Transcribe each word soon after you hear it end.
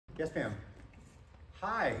Yes, ma'am.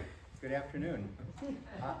 Hi, good afternoon.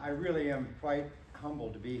 I really am quite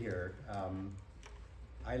humbled to be here.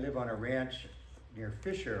 I live on a ranch near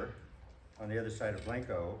Fisher on the other side of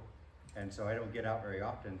Blanco, and so I don't get out very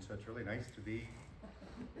often, so it's really nice to be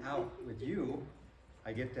out with you.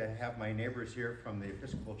 I get to have my neighbors here from the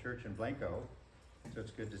Episcopal Church in Blanco, so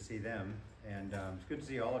it's good to see them, and it's good to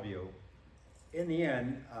see all of you. In the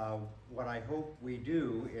end, what I hope we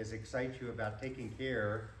do is excite you about taking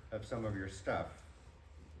care of some of your stuff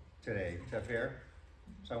today. Is that fair?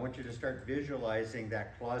 So I want you to start visualizing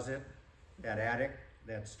that closet, that attic,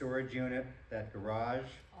 that storage unit, that garage,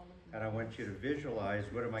 and I want you to visualize,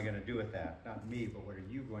 what am I going to do with that? Not me, but what are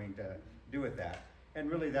you going to do with that?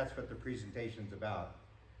 And really that's what the presentation's about.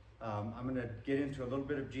 I'm going to get into a little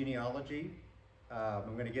bit of genealogy.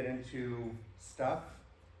 I'm going to get into stuff,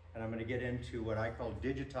 and I'm going to get into what I call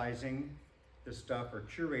digitizing the stuff or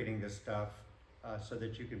curating the stuff so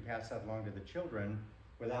that you can pass that along to the children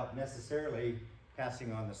without necessarily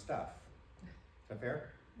passing on the stuff. Is that fair?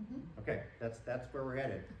 Mm-hmm. Okay, that's where we're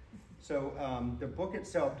headed. So the book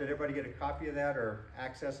itself, did everybody get a copy of that or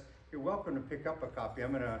access? You're welcome to pick up a copy.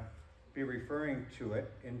 I'm going to be referring to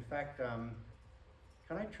it. In fact,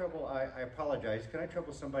 can I trouble, I apologize, can I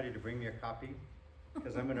trouble somebody to bring me a copy?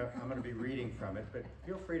 Because I'm gonna be reading from it, but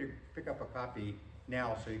feel free to pick up a copy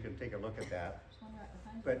now so you can take a look at that.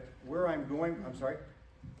 But where I'm going, I'm sorry?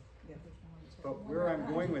 But where I'm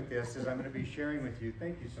going with this is I'm going to be sharing with you,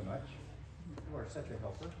 thank you so much. You are such a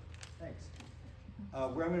helper, thanks.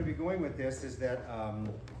 Where I'm going to be going with this is that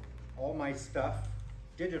all my stuff,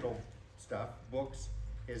 digital stuff, books,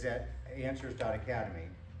 is at answers.academy.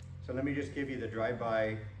 So let me just give you the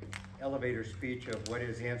drive-by elevator speech of what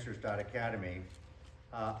is answers.academy.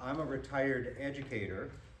 I'm a retired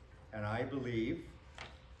educator, and I believe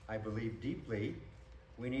deeply,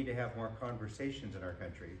 we need to have more conversations in our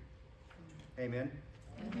country. Amen?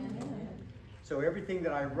 Amen. So everything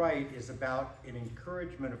that I write is about an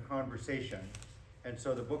encouragement of conversation. And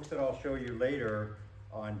so the books that I'll show you later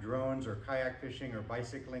on drones or kayak fishing or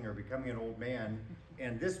bicycling or becoming an old man,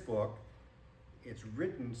 and this book, it's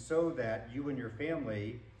written so that you and your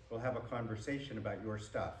family will have a conversation about your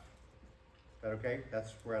stuff. Is that okay?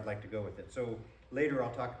 That's where I'd like to go with it. So later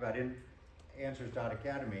I'll talk about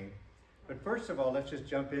answers.academy. But first of all, let's just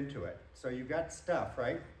jump into it. So you've got stuff,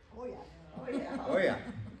 right? Oh yeah. Oh yeah. Oh yeah.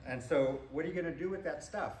 And so what are you going to do with that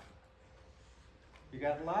stuff? You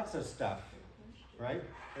got lots of stuff, right?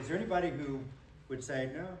 Is there anybody who would say,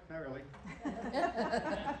 no, not really?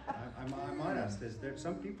 I'm honest. There's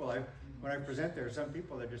some people, when I present, there are some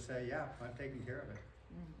people that just say, yeah, I'm taking care of it.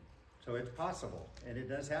 So it's possible, and it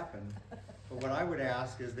does happen. But what I would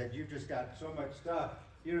ask is that you've just got so much stuff,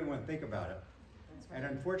 you don't want to think about it. And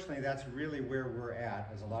unfortunately, that's really where we're at,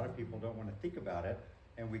 is a lot of people don't want to think about it,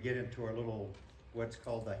 and we get into our little, what's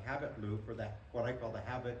called the habit loop, or what I call the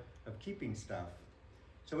habit of keeping stuff.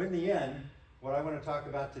 So in the end, what I want to talk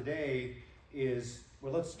about today is,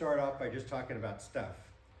 well, let's start off by just talking about stuff.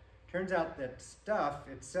 Turns out that stuff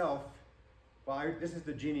itself, well, this is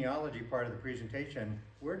the genealogy part of the presentation.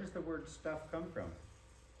 Where does the word stuff come from?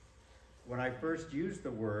 When I first used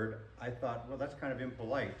the word, I thought, well, that's kind of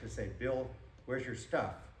impolite to say, Bill, where's your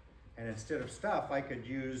stuff? And instead of stuff, I could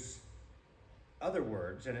use other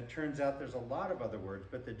words, and it turns out there's a lot of other words,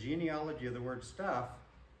 but the genealogy of the word stuff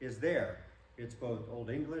is there. It's both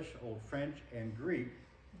Old English, Old French, and Greek,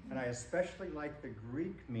 and I especially like the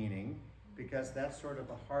Greek meaning because that's sort of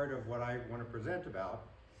the heart of what I want to present about,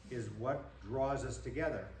 is what draws us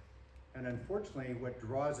together. And unfortunately, what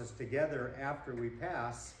draws us together after we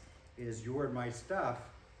pass is your and my stuff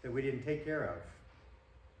that we didn't take care of.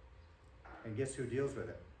 And guess who deals with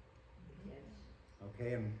it?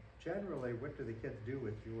 Okay, and generally, what do the kids do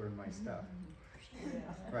with your and my stuff?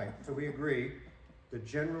 Right, so we agree. The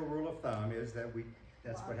general rule of thumb is that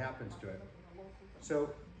that's what happens to it. So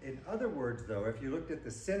in other words, though, if you looked at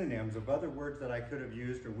the synonyms of other words that I could have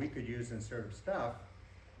used or we could use instead of stuff,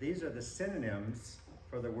 these are the synonyms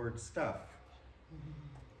for the word stuff.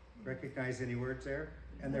 Recognize any words there?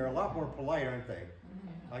 And they're a lot more polite, aren't they?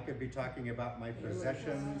 I could be talking about my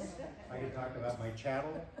possessions, I could talk about my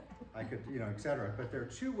chattel, I could, etc. But there are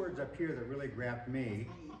two words up here that really grabbed me.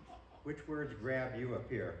 Which words grab you up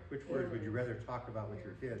here? Which words would you rather talk about with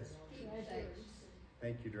your kids?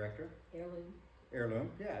 Thank you, Director. Heirloom. Heirloom,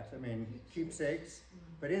 yes, keepsakes.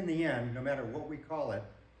 But in the end, no matter what we call it,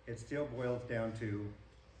 it still boils down to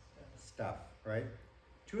stuff, right?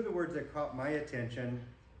 Two of the words that caught my attention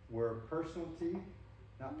were personality,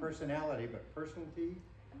 not personality, but personality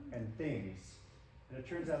and things. And it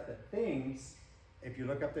turns out that things, if you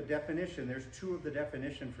look up the definition, there's two of the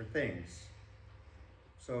definition for things.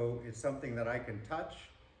 So it's something that I can touch,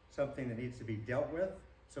 something that needs to be dealt with.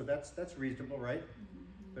 So that's reasonable, right?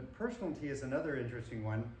 But personality is another interesting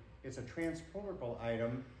one. It's a transportable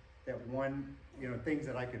item that things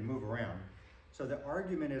that I can move around. So the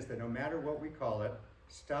argument is that no matter what we call it,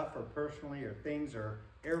 stuff or personally or things or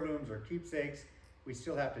heirlooms or keepsakes, we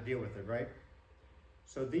still have to deal with it, right?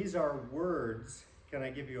 So these are words. Can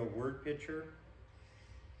I give you a word picture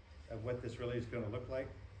of what this really is going to look like?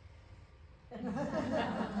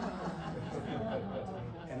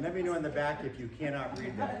 And let me know in the back if you cannot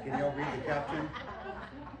read that. Can y'all read the caption?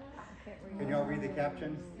 Can y'all read the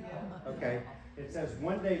caption? Okay. It says,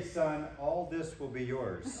 "One day, son, all this will be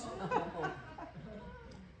yours."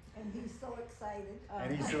 And he's so excited.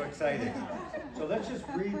 And he's so excited. So let's just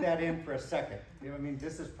breathe that in for a second.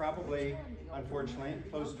 This is probably, unfortunately,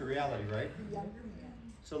 close to reality, right?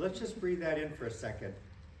 So let's just breathe that in for a second.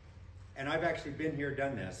 And I've actually been here,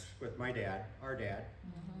 done this with my dad, our dad.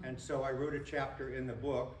 And so I wrote a chapter in the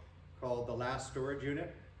book called The Last Storage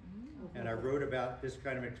Unit. And I wrote about this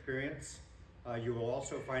kind of experience. You will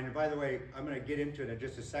also find, and by the way, I'm going to get into it in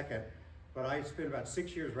just a second, but I spent about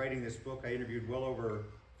 6 years writing this book. I interviewed well over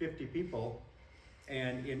 50 people.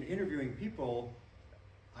 And in interviewing people,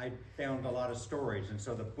 I found a lot of stories. And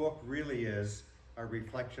so the book really is a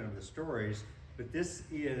reflection of the stories, but this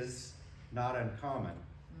is not uncommon.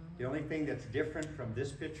 The only thing that's different from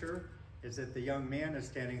this picture is that the young man is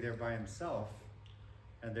standing there by himself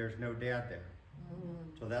and there's no dad there.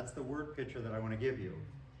 So that's the word picture that I want to give you.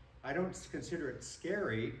 I don't consider it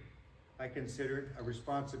scary. I consider it a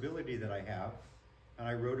responsibility that I have. And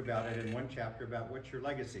I wrote about it in one chapter about what's your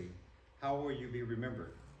legacy? How will you be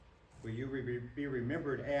remembered? Will you be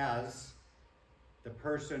remembered as the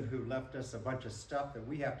person who left us a bunch of stuff that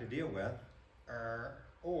we have to deal with?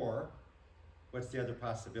 Or what's the other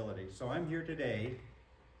possibility? So I'm here today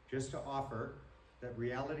just to offer that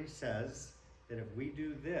reality says that if we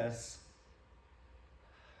do this,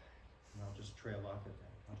 and I'll just trail off at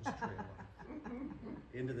that. I'll just trail off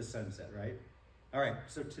into the sunset, right? All right,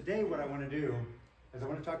 so today what I want to do is I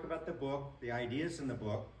want to talk about the book, the ideas in the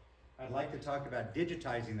book. I'd like to talk about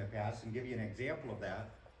digitizing the past and give you an example of that.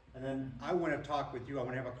 And then I want to talk with you. I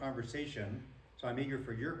want to have a conversation. So I'm eager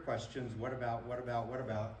for your questions. What about?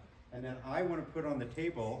 And then I want to put on the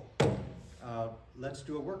table, let's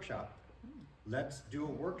do a workshop. Let's do a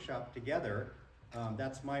workshop together.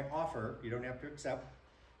 That's my offer. You don't have to accept.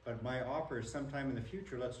 But my offer is sometime in the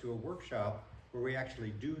future, let's do a workshop where we actually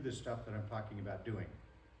do the stuff that I'm talking about doing.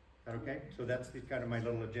 Is that okay? So that's kind of my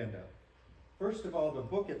little agenda. First of all, the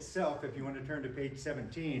book itself, if you want to turn to page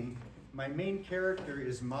 17, my main character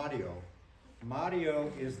is Mario.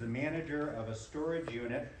 Mario is the manager of a storage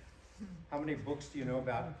unit. How many books do you know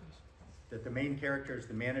about that the main character is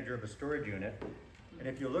the manager of a storage unit? And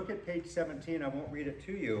if you look at page 17, I won't read it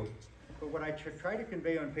to you, but what I try to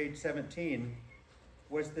convey on page 17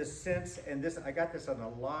 was this sense, and this I got this on a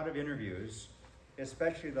lot of interviews,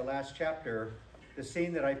 especially the last chapter. The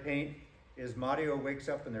scene that I paint is Mario wakes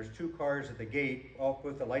up and there's two cars at the gate, all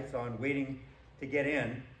with the lights on, waiting to get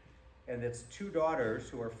in. And it's two daughters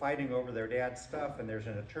who are fighting over their dad's stuff, and there's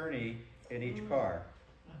an attorney in each car,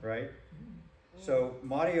 right? So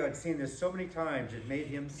Mario had seen this so many times, it made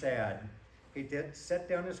him sad. He set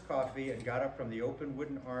down his coffee and got up from the open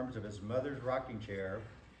wooden arms of his mother's rocking chair,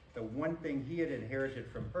 the one thing he had inherited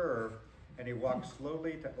from her, and he walked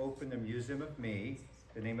slowly to open the Museum of Me,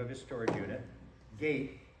 the name of his storage unit,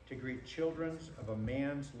 gate to greet children of a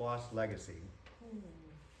man's lost legacy.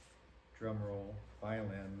 Drum roll,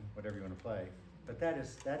 violin, whatever you want to play. But that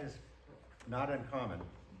is not uncommon.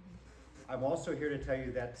 I'm also here to tell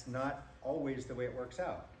you that's not always the way it works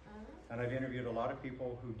out. And I've interviewed a lot of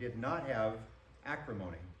people who did not have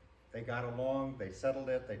acrimony. They got along, they settled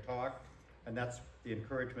it, they talked, and that's the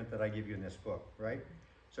encouragement that I give you in this book, right?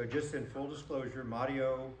 So just in full disclosure,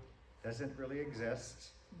 Mario doesn't really exist.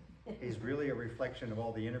 He's really a reflection of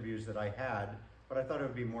all the interviews that I had, but I thought it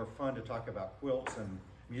would be more fun to talk about quilts and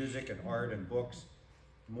music and art and books,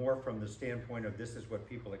 more from the standpoint of this is what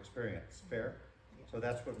people experience. Fair? So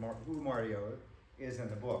that's what who Mario is in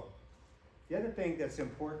the book. The other thing that's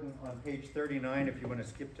important on page 39, if you want to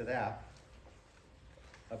skip to that,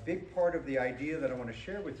 a big part of the idea that I want to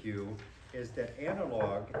share with you is that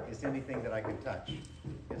analog is anything that I can touch.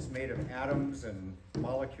 It's made of atoms and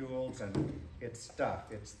molecules, and it's stuff,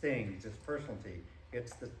 it's things, it's personality,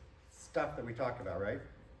 it's the stuff that we talk about, right?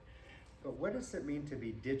 But what does it mean to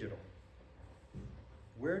be digital?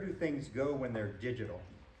 Where do things go when they're digital?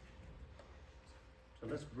 So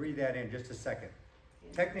let's breathe that in just a second.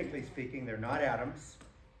 Technically speaking, they're not atoms.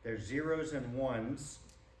 They're zeros and ones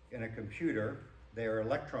in a computer. They are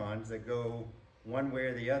electrons that go one way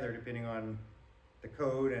or the other, depending on the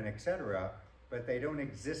code and etc., but they don't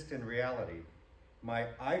exist in reality. My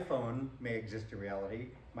iPhone may exist in reality,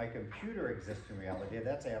 my computer exists in reality,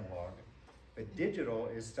 that's analog, but digital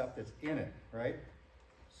is stuff that's in it, right?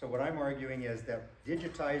 So what I'm arguing is that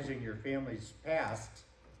digitizing your family's past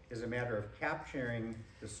is a matter of capturing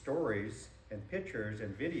the stories and pictures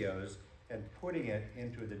and videos and putting it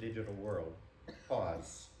into the digital world.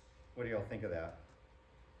 Pause. What do y'all think of that?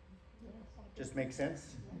 Just makes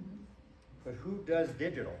sense? But who does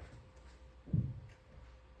digital?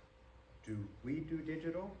 Do we do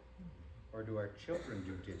digital? Or do our children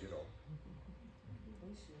do digital?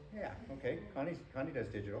 Yeah, okay, Connie does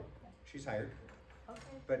digital. She's hired. Okay.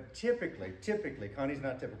 But typically, Connie's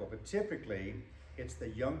not typical, but typically, it's the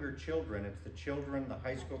younger children, it's the children, the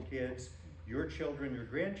high school kids, your children, your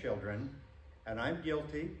grandchildren, and I'm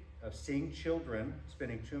guilty of seeing children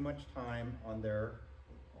spending too much time on their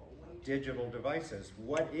digital devices.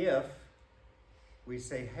 What if we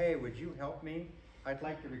say, hey, would you help me? I'd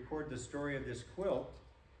like to record the story of this quilt.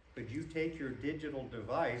 Could you take your digital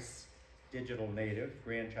device, digital native,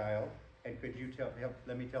 grandchild, and could you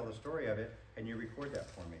let me tell the story of it, and you record that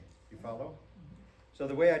for me? You follow? So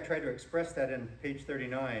the way I try to express that in page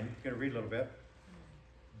 39, I'm going to read a little bit.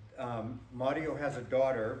 Mario has a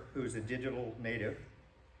daughter who's a digital native,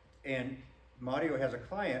 and Mario has a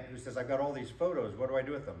client who says, I've got all these photos, what do I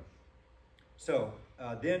do with them? So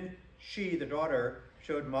then she, the daughter,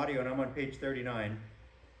 showed Mario, and I'm on page 39,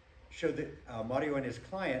 showed Mario and his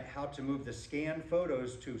client how to move the scanned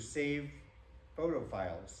photos to save photo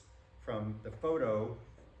files from the photo,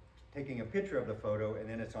 taking a picture of the photo, and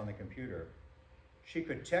then it's on the computer. She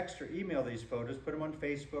could text or email these photos, put them on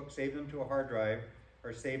Facebook, save them to a hard drive,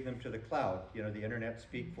 or save them to the cloud. You know, the internet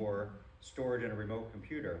speak for stored in a remote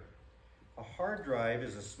computer. A hard drive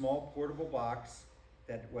is a small portable box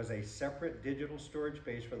that was a separate digital storage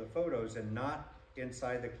space for the photos and not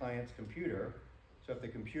inside the client's computer. So if the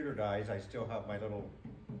computer dies, I still have my little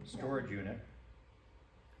storage unit.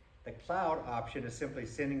 The cloud option is simply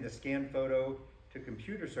sending the scanned photo to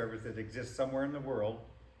computer servers that exist somewhere in the world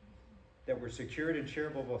that were secured and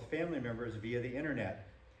shareable with family members via the internet.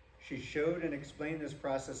 She showed and explained this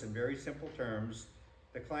process in very simple terms.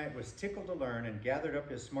 The client was tickled to learn and gathered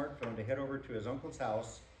up his smartphone to head over to his uncle's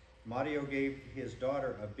house. Mario gave his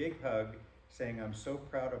daughter a big hug, saying, I'm so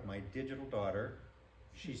proud of my digital daughter.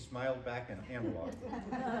 She smiled back in analog.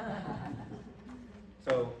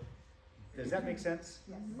 So, does that make sense,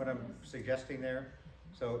 what I'm suggesting there?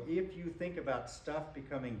 So if you think about stuff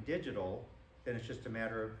becoming digital, then it's just a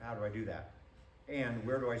matter of how do I do that? And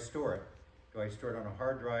where do I store it? Do I store it on a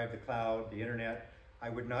hard drive, the cloud, the internet? I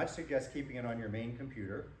would not suggest keeping it on your main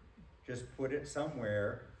computer. Just put it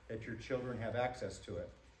somewhere that your children have access to it.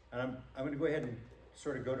 And I'm going to go ahead and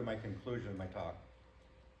sort of go to my conclusion of my talk.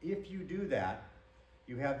 If you do that,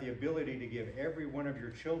 you have the ability to give every one of your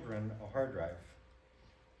children a hard drive.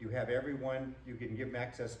 You have everyone, you can give them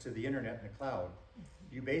access to the internet and the cloud.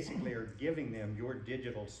 You basically are giving them your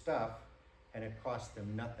digital stuff, and it costs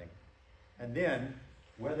them nothing. And then,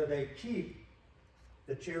 whether they keep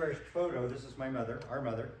the cherished photo, this is my mother, our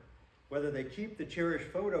mother, whether they keep the cherished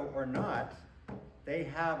photo or not, they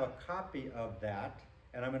have a copy of that,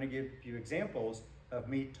 and I'm going to give you examples of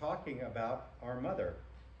me talking about our mother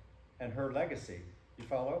and her legacy. You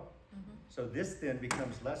follow? Mm-hmm. So this then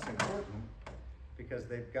becomes less important because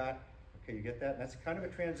they've got, okay, you get that? That's kind of a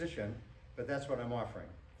transition, but that's what I'm offering.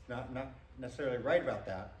 It's not necessarily right about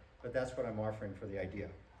that, but that's what I'm offering for the idea.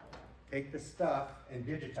 Take the stuff and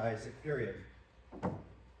digitize it, period.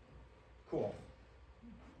 Cool.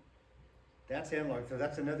 That's analog, so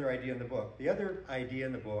that's another idea in the book. The other idea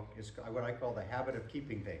in the book is what I call the habit of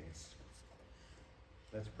keeping things.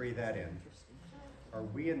 Let's breathe that in. Are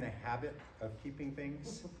we in the habit of keeping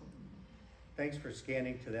things? Thanks for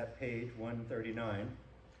scanning to that page 139.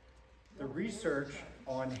 The research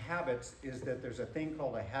on habits is that there's a thing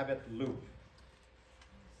called a habit loop.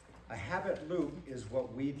 A habit loop is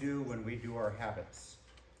what we do when we do our habits.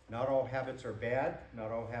 Not all habits are bad,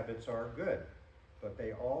 not all habits are good, but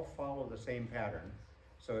they all follow the same pattern.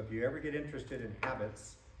 So if you ever get interested in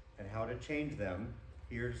habits and how to change them,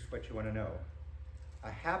 here's what you want to know.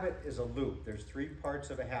 A habit is a loop. There's three parts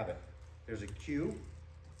of a habit. There's a cue.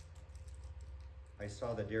 I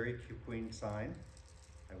saw the Dairy Queen sign.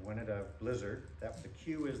 I wanted a blizzard. The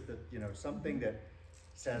cue is something that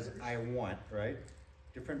says I want, right?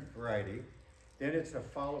 Different variety. Then it's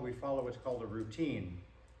we follow what's called a routine.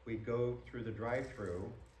 We go through the drive-through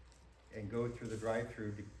and go through the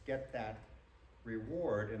drive-through to get that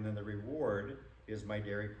reward, and then the reward is my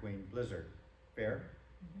Dairy Queen blizzard. Fair?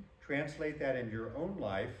 Mm-hmm. Translate that in your own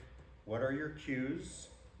life. What are your cues?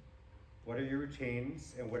 What are your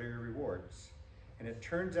routines? And what are your rewards? And it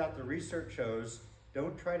turns out the research shows,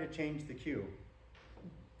 don't try to change the cue.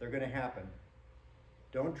 They're going to happen.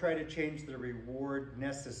 Don't try to change the reward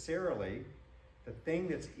necessarily. The thing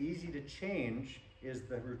that's easy to change is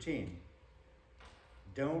the routine.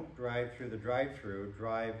 Don't drive through the drive-through,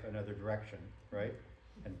 drive another direction, right?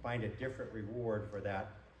 And find a different reward for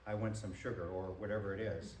that. I want some sugar or whatever it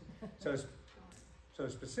is. So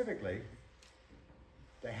specifically,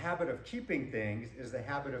 the habit of keeping things is the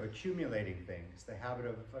habit of accumulating things, the habit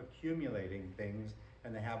of accumulating things,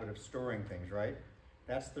 and the habit of storing things, right?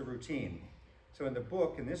 That's the routine. So in the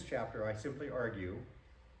book, in this chapter, I simply argue,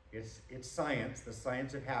 it's science, the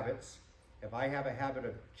science of habits. If I have a habit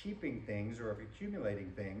of keeping things or of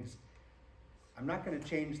accumulating things, I'm not going to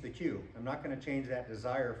change the cue. I'm not going to change that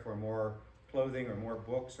desire for more clothing or more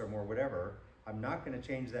books or more whatever. I'm not going to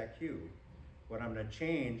change that cue. What I'm going to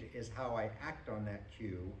change is how I act on that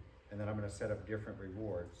cue, and then I'm going to set up different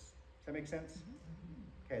rewards. Does that make sense?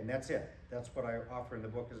 Okay, and that's it. That's what I offer in the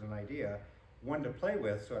book as an idea, one to play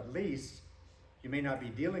with, so at least you may not be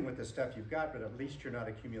dealing with the stuff you've got, but at least you're not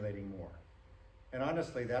accumulating more. And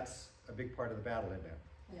honestly, that's a big part of the battle, isn't it?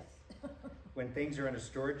 Yes. When things are in a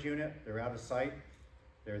storage unit, they're out of sight,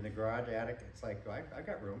 they're in the garage, attic, it's like, I've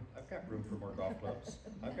got room. I've got room for more golf clubs.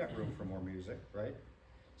 I've got room for more music, right?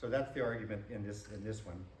 So that's the argument in this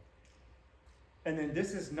one. And then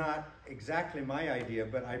this is not exactly my idea,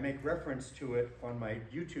 but I make reference to it on my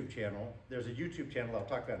YouTube channel. There's a YouTube channel I'll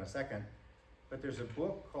talk about in a second, but there's a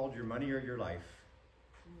book called Your Money or Your Life.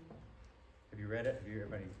 Have you read it? Have you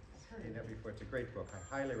everybody seen that before? It's a great book.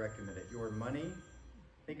 I highly recommend it. Your Money,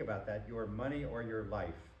 think about that, Your Money or Your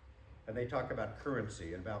Life. And they talk about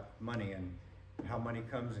currency and about money and how money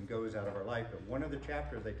comes and goes out of our life. But one of the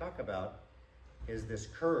chapters they talk about is this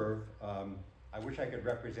curve. I wish I could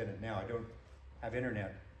represent it now. I don't have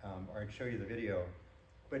internet, or I'd show you the video.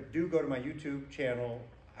 But do go to my YouTube channel,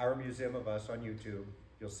 Our Museum of Us on YouTube.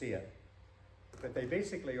 You'll see it. But they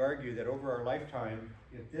basically argue that over our lifetime,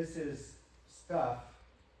 if this is stuff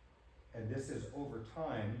and this is over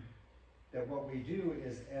time, that what we do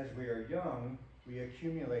is as we are young, we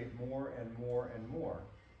accumulate more and more and more.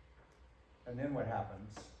 And then what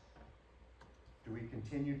happens? Do we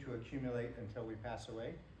continue to accumulate until we pass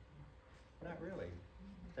away? Not really.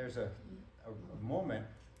 There's a moment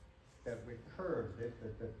that we curve,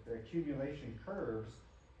 the accumulation curves,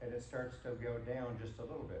 and it starts to go down just a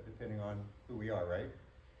little bit, depending on who we are, right?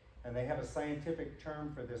 And they have a scientific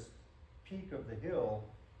term for this peak of the hill.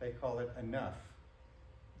 They call it enough.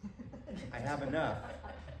 I have enough.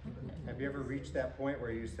 Have you ever reached that point where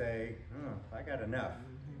you say, I got enough?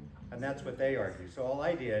 And that's what they argue. So all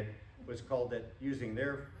I did was called it, using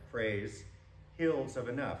their phrase, hills of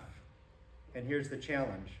enough. And here's the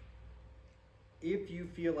challenge. If you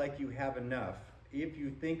feel like you have enough, if you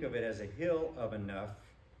think of it as a hill of enough,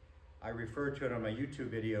 I refer to it on my YouTube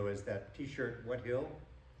video as that t-shirt, what hill?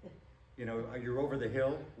 You know, you're over the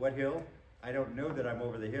hill, what hill? I don't know that I'm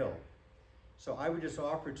over the hill. So I would just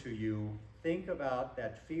offer to you, think about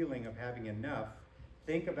that feeling of having enough.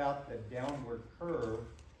 Think about the downward curve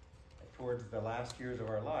towards the last years of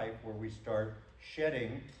our life where we start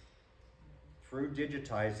shedding through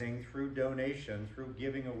digitizing, through donation, through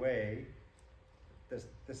giving away,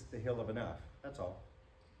 the hill of enough. That's all.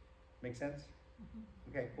 Make sense?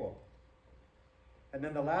 Okay, cool. And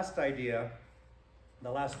then the last idea,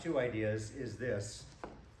 the last two ideas is this.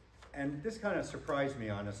 And this kind of surprised me,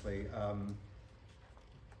 honestly.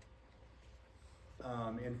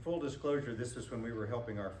 In full disclosure, this was when we were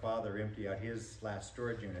helping our father empty out his last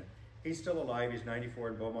storage unit. He's still alive. He's 94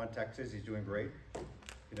 in Beaumont, Texas. He's doing great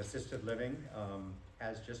in assisted living,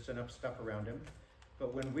 has just enough stuff around him.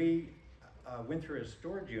 But when we went through his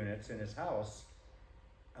storage units in his house,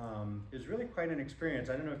 it was really quite an experience.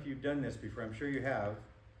 I don't know if you've done this before. I'm sure you have.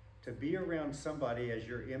 To be around somebody as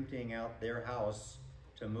you're emptying out their house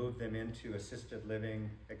to move them into assisted living,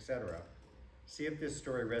 etc. See if this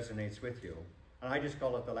story resonates with you. And I just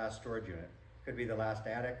call it the last storage unit. Could be the last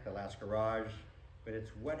attic, the last garage, but it's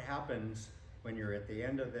what happens when you're at the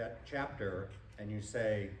end of that chapter and you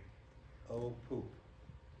say, oh poop,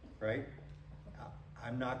 right?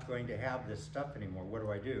 I'm not going to have this stuff anymore. What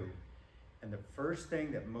do I do? And the first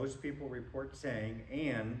thing that most people report saying,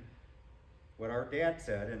 and what our dad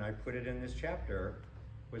said, and I put it in this chapter,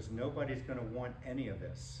 was nobody's going to want any of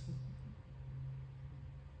this,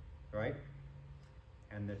 right?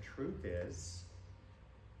 And the truth is,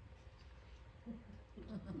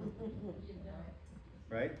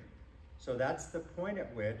 right? So that's the point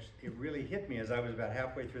at which it really hit me as I was about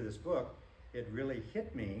halfway through this book. It really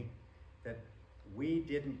hit me that we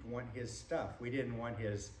didn't want his stuff. We didn't want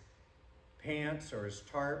his pants or his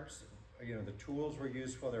tarps. You know, the tools were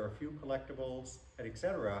useful. There were a few collectibles,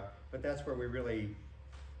 etc. But that's where we really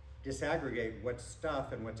disaggregate what's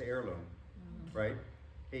stuff and what's heirloom, right?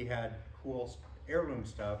 He had cool heirloom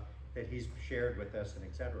stuff that he's shared with us and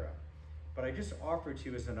etc. But I just offer to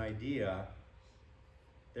you as an idea,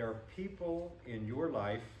 there are people in your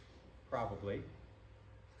life, probably,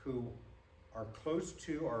 who are close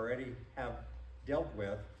to or already have dealt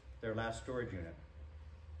with their last storage unit.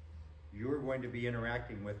 You're going to be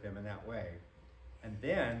interacting with them in that way. And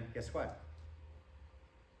then, guess what?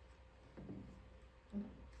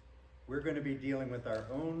 We're going to be dealing with our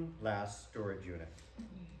own last storage unit.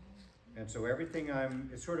 And so everything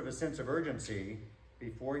it's sort of a sense of urgency.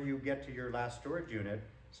 Before you get to your last storage unit,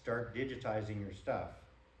 start digitizing your stuff.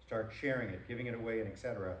 Start sharing it, giving it away, and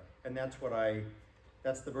etc. And that's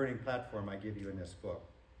the burning platform I give you in this book.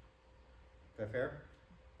 Is that fair?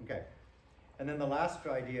 Okay. And then the last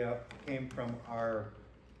idea came from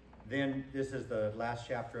this is the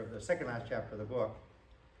second last chapter of the book.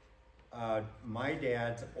 My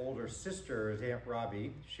dad's older sister is Aunt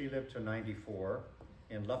Robbie. She lived to 94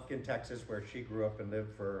 in Lufkin, Texas, where she grew up and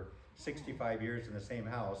lived for 65 years in the same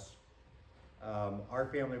house. Our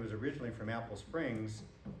family was originally from Apple Springs,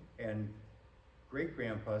 and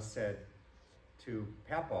great-grandpa said to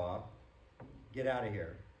Papa, get out of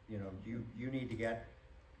here. You know, you need to get.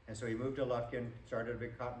 And so he moved to Lufkin, started a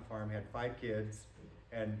big cotton farm, had 5 kids,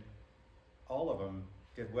 and all of them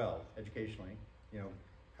did well educationally. You know,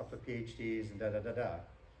 a couple of PhDs and da-da-da-da.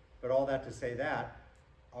 But all that to say that,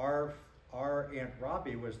 our Aunt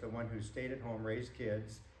Robbie was the one who stayed at home, raised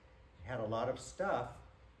kids, had a lot of stuff.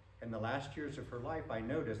 In the last years of her life, I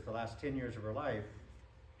noticed, the last 10 years of her life,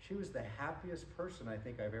 she was the happiest person I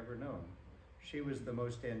think I've ever known. She was the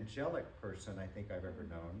most angelic person I think I've ever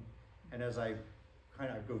known. And as I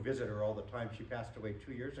go visit her all the time, she passed away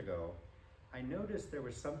 2 years ago, I noticed there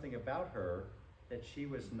was something about her that she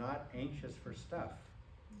was not anxious for stuff.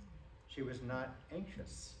 She was not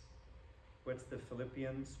anxious. What's the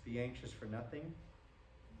Philippians, be anxious for nothing?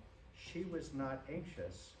 She was not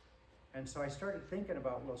anxious. And so I started thinking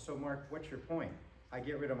about, well, so Mark, what's your point? I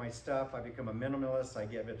get rid of my stuff, I become a minimalist, I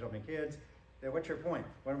get rid of my kids. Then what's your point?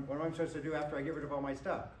 What am I supposed to do after I get rid of all my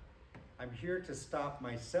stuff? I'm here to stop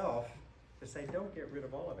myself to say, don't get rid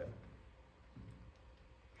of all of it.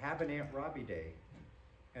 Have an Aunt Robbie Day.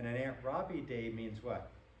 And an Aunt Robbie Day means what?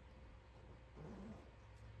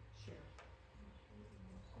 Share.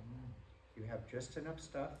 You have just enough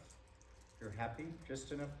stuff, you're happy,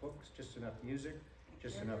 just enough books, just enough music,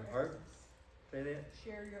 just enough art. Say that?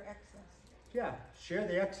 Share your excess. Yeah, share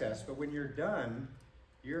the excess, but when you're done,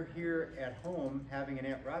 you're here at home having an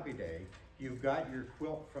Aunt Robbie Day. You've got your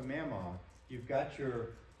quilt from Mama. You've got your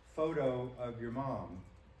photo of your mom.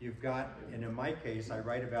 You've got, and in my case, I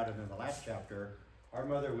write about it in the last chapter, our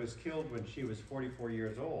mother was killed when she was 44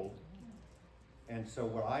 years old. And so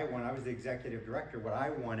when I was the executive director, what I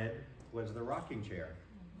wanted was the rocking chair,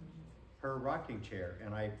 her rocking chair.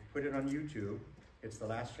 And I put it on YouTube. It's the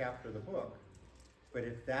last chapter of the book. But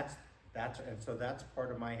if that's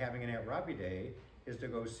part of my having an Aunt Robbie Day, is to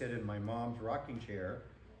go sit in my mom's rocking chair.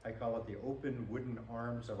 I call it the open wooden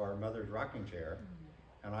arms of our mother's rocking chair.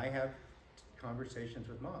 And I have conversations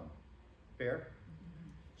with Mom. Fair?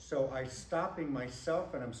 So I'm stopping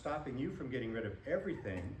myself and I'm stopping you from getting rid of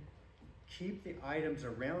everything. Keep the items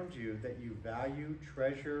around you that you value,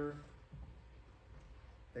 treasure,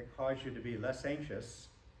 that cause you to be less anxious,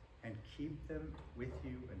 and keep them with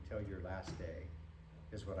you until your last day,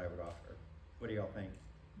 is what I would offer. What do y'all think?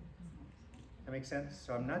 That makes sense?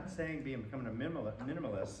 So I'm not saying becoming a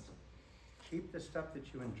minimalist. Keep the stuff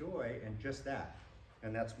that you enjoy and just that.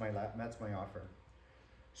 And that's my offer.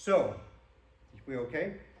 So, we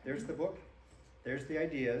okay? There's the book. There's the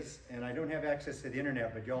ideas. And I don't have access to the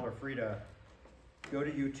internet, but y'all are free to go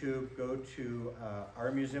to YouTube, go to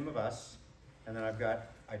Our Museum of Us, and then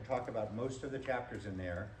I talk about most of the chapters in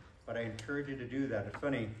there, but I encourage you to do that. It's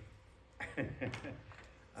funny,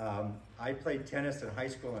 I played tennis in high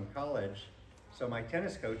school and college, so my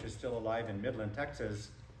tennis coach is still alive in Midland, Texas,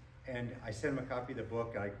 and I sent him a copy of the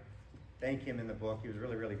book. I thank him in the book. He was a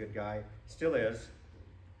really, really good guy, still is.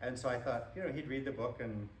 And so I thought, he'd read the book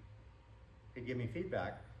and he'd give me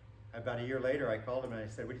feedback. About a year later, I called him and I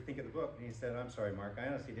said, what do you think of the book? And he said, I'm sorry, Mark, I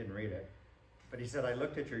honestly didn't read it. But he said, I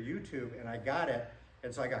looked at your YouTube and I got it.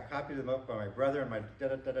 And so I got copies of the book by my brother and my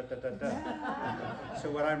da-da-da-da-da-da. So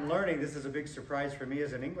what I'm learning, this is a big surprise for me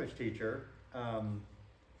as an English teacher,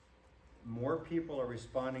 more people are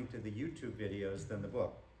responding to the YouTube videos than the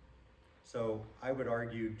book. So I would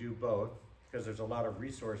argue do both, because there's a lot of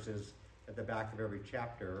resources at the back of every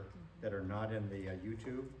chapter that are not in the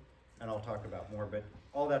YouTube, and I'll talk about more. But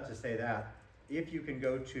all that to say that, if you can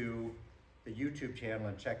go to the YouTube channel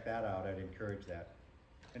and check that out, I'd encourage that.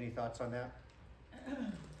 Any thoughts on that?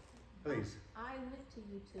 Please. I went to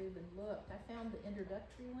YouTube and looked. I found the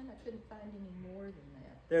introductory one. I couldn't find any more than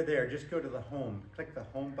that. They're there. Just go to the home. Click the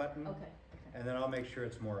home button. Okay. And then I'll make sure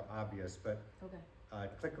it's more obvious. But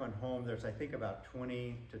click on home. There's, I think, about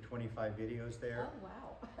 20 to 25 videos there. Oh,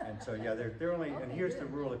 wow. And so, yeah, they're only, Okay, and here's good. the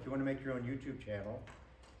rule. If you want to make your own YouTube channel,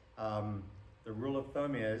 the rule of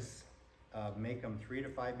thumb is make them 3 to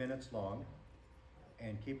 5 minutes long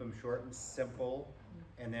and keep them short and simple.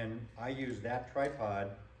 And then I use that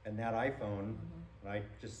tripod and that iPhone, and I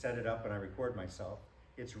just set it up and I record myself.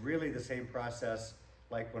 It's really the same process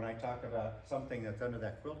like when I talk about something that's under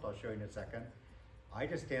that quilt I'll show you in a second. I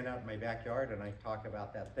just stand out in my backyard and I talk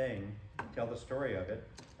about that thing, tell the story of it,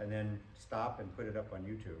 and then stop and put it up on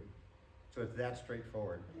YouTube. So it's that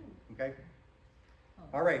straightforward, okay?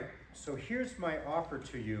 All right, so here's my offer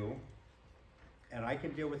to you, and I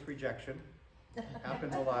can deal with rejection.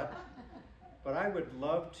 Happens a lot. But I would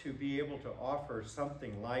love to be able to offer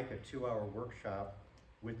something like a 2-hour workshop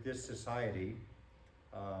with this society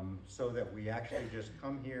so that we actually just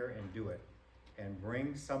come here and do it and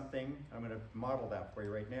bring something. I'm going to model that for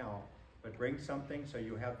you right now, but bring something so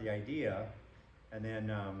you have the idea, and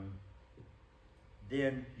then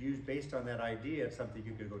use based on that idea, it's something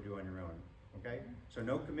you could go do on your own, okay? So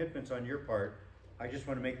no commitments on your part. I just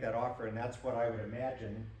want to make that offer, and that's what I would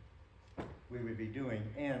imagine we would be doing.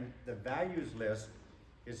 And the values list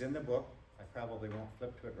is in the book. I probably won't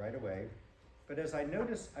flip to it right away. But as I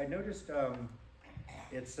noticed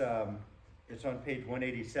it's on page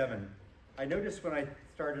 187. I noticed when I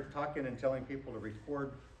started talking and telling people to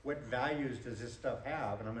record what values does this stuff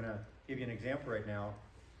have, and I'm gonna give you an example right now.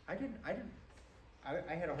 I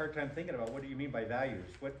had a hard time thinking about what do you mean by values?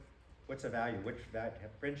 What's a value? Which value?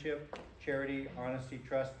 Friendship, charity, honesty,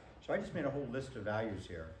 trust. So I just made a whole list of values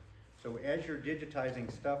here. So as you're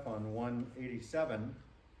digitizing stuff on 187,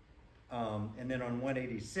 and then on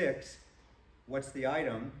 186, what's the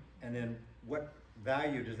item, and then what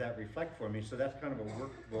value does that reflect for me? So that's kind of a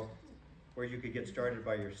workbook where you could get started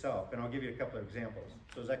by yourself. And I'll give you a couple of examples.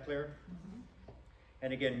 So is that clear?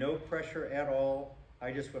 And again, no pressure at all.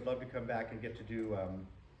 I just would love to come back and get to do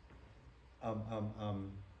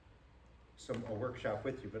a workshop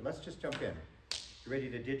with you. But let's just jump in. You ready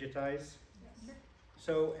to digitize?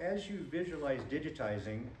 So as you visualize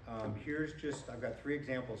digitizing, I've got 3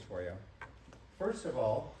 examples for you. First of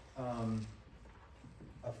all,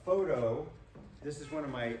 a photo. This is one of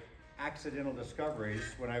my accidental discoveries.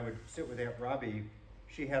 When I would sit with Aunt Robbie,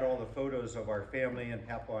 she had all the photos of our family and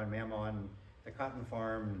Papa and Mama and the cotton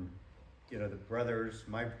farm, and the brothers,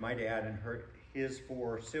 my dad and his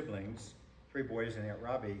 4 siblings, 3 boys and Aunt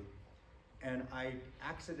Robbie. And I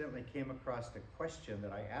accidentally came across the question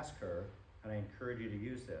that I asked her, and I encourage you to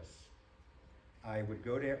use this. I would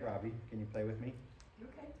go to Aunt Robbie. Can you play with me?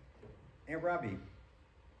 Okay. Aunt Robbie,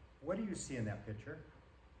 what do you see in that picture?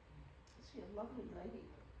 I see a lovely lady.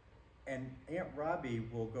 And Aunt Robbie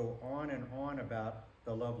will go on and on about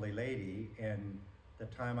the lovely lady and the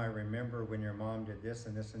time I remember when your mom did this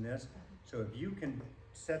and this and this. So if you can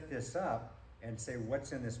set this up and say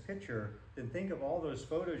what's in this picture, then think of all those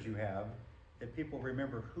photos you have that people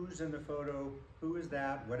remember who's in the photo, who is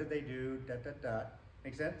that, what did they do, ...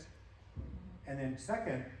 Make sense? And then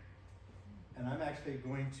second, and I'm actually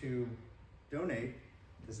going to donate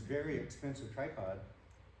this very expensive tripod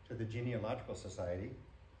to the Genealogical Society.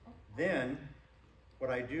 Then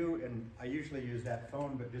what I do, and I usually use that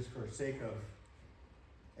phone, but just for sake of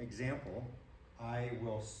example, I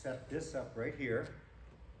will set this up right here,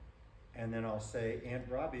 and then I'll say, Aunt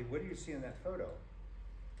Robbie, what do you see in that photo?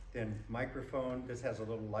 Then microphone, this has a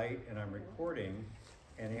little light, and I'm recording,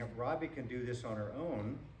 and Aunt Robbie can do this on her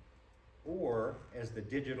own, or as the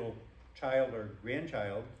digital child or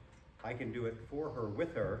grandchild, I can do it for her,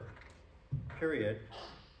 with her, period.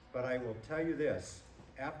 But I will tell you this,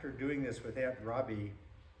 after doing this with Aunt Robbie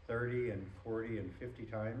 30 and 40 and 50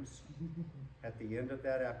 times, at the end of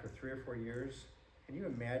that, after 3 or 4 years, can you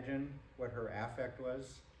imagine what her affect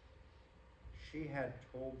was? She had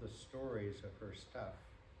told the stories of her stuff.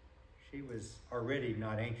 She was already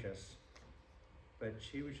not anxious, but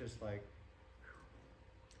she was just like,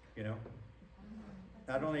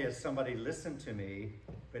 not only has somebody listened to me,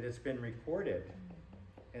 but it's been recorded.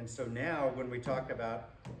 And so now when we talk about,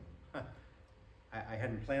 I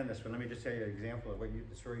hadn't planned this, but let me just tell you an example of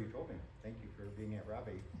the story you told me. Thank you for being Aunt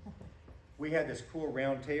Robbie. We had this cool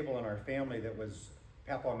round table in our family that was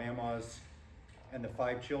Papa, Mama's, and the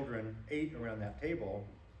 5 children ate around that table.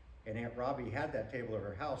 And Aunt Robbie had that table at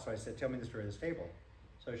her house, so I said, tell me the story of this table.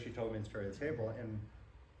 So she told me the story of the table, and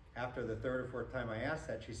after the third or fourth time I asked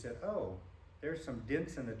that, she said, oh, there's some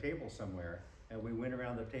dents in the table somewhere. And we went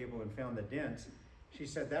around the table and found the dents. She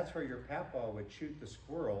said, that's where your papa would shoot the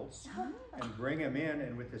squirrels and bring them in,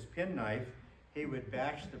 and with his penknife, he would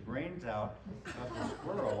bash the brains out of the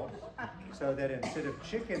squirrel so that instead of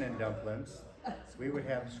chicken and dumplings, we would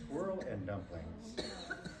have squirrel and dumplings.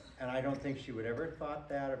 And I don't think she would ever thought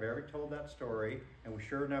that or ever told that story. And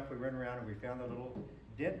sure enough, we went around and we found the little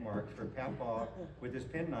dent marks where Papa, with his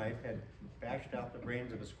penknife, had bashed out the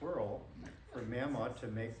brains of a squirrel for Mama to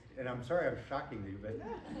make. And I'm sorry I'm shocking you, but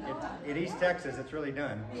in East Texas, it's really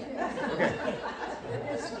done. Okay.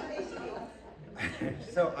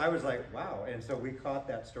 So I was like, wow. And so we caught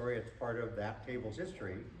that story. It's part of that table's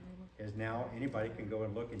history. Is now anybody can go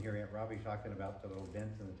and look and hear Aunt Robbie talking about the little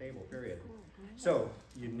dents in the table, period. So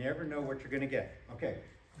you never know what you're going to get. Okay.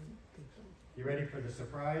 You ready for the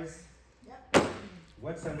surprise? Yep.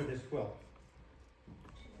 What's under this quilt?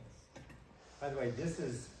 By the way, this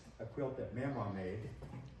is a quilt that Mama made.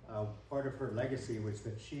 Part of her legacy was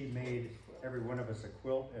that she made every one of us a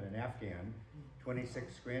quilt and an Afghan,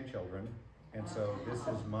 26 grandchildren. And so this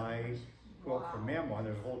is my quilt from Mama.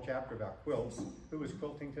 There's a whole chapter about quilts. Who was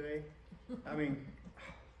quilting today? I mean,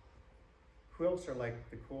 quilts are like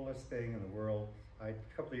the coolest thing in the world. A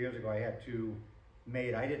couple of years ago, I had two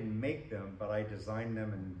made. I didn't make them, but I designed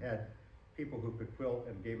them and had people who could quilt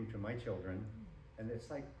and gave them to my children. And it's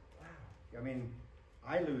like, wow. I mean,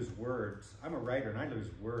 I lose words. I'm a writer, and I lose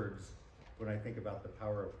words when I think about the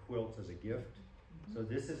power of quilts as a gift. So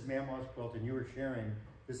this is Mama's quilt, and you were sharing,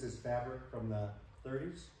 this is fabric from the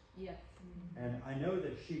 30s? Yeah. And I know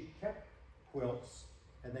that she kept quilts,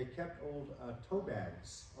 and they kept old tote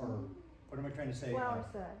bags, or what am I trying to say? Flour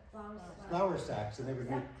sacks. Flour sacks, and they would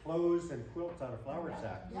make clothes and quilts out of flour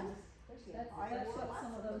sacks. Yes. That's what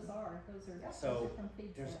some of those are. Those are from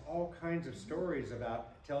feed There's sacks. all kinds of stories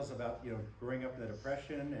tells about, you know, growing up in the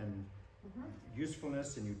Depression and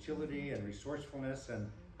usefulness and utility and resourcefulness, and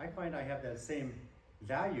I find I have that same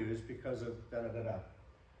values because of da-da-da-da.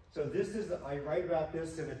 So this is, I write about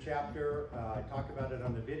this in a chapter, I talk about it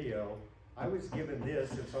on the video. I was given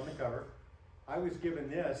this, it's on the cover. I was given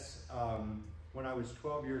this when I was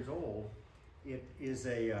 12 years old. It is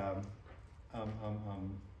a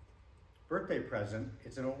birthday present.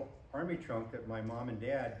 It's an old army trunk that my mom and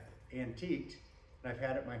dad antiqued, and I've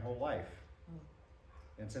had it my whole life.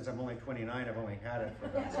 And since I'm only 29, I've only had it for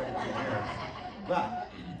about 17 years.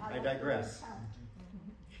 But I digress.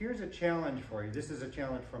 Here's a challenge for you. This is a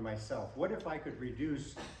challenge for myself. What if I could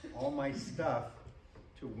reduce all my stuff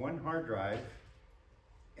to one hard drive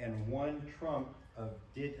and one trunk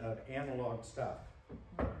of analog stuff?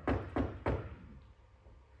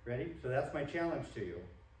 Ready? So that's my challenge to you.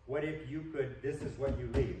 What if you could, this is what you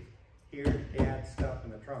leave. Here's Dad's stuff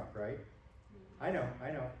in the trunk, right? I know,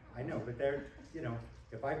 but there, you know,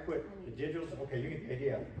 if I put the digitals, okay, you get the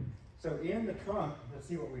idea. So in the trunk, let's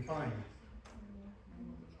see what we find.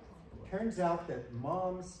 Turns out that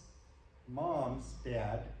mom's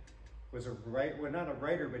dad was well, not a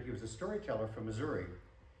writer, but he was a storyteller from Missouri,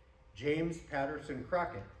 James Patterson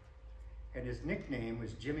Crockett. And his nickname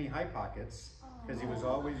was Jimmy High Pockets because he was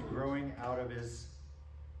always growing out of his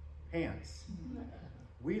pants.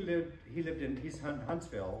 He lived in East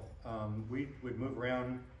Huntsville. We would move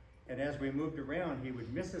around, and as we moved around, he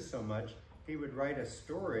would miss us so much, he would write us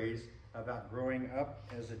stories about growing up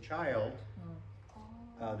as a child.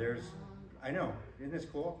 I know, isn't this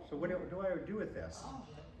cool? So what do I do with this?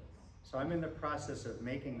 So I'm in the process of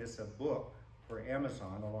making this a book for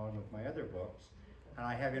Amazon along with my other books. And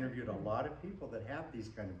I have interviewed a lot of people that have these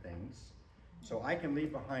kind of things. So I can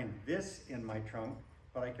leave behind this in my trunk,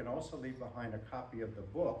 but I can also leave behind a copy of the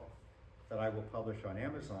book that I will publish on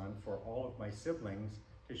Amazon for all of my siblings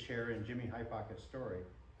to share in Jimmy High Pocket's story.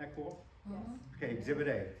 Isn't that cool? Yes. Okay, Exhibit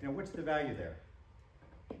A. Now, what's the value there?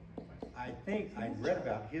 I think I read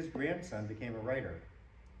about his grandson became a writer.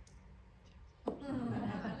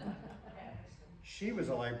 She was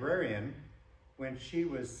a librarian. When she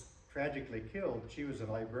was tragically killed, she was a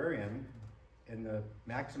librarian in the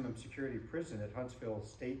maximum security prison at Huntsville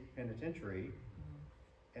State Penitentiary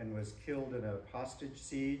and was killed in a hostage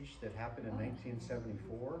siege that happened in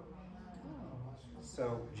 1974.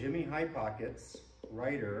 So Jimmy High Pockets,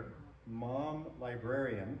 writer, mom,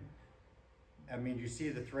 librarian. I mean, you see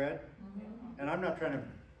the thread? And I'm not trying to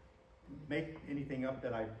make anything up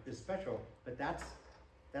that is special, but that's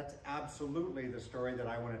absolutely the story that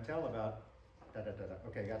I want to tell about da-da-da-da.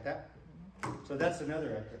 Okay, got that? So that's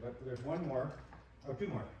another extra, but there's one more, oh, two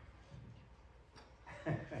more.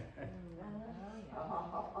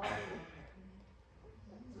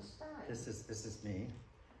 This is me.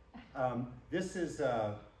 This is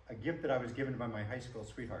a gift that I was given by my high school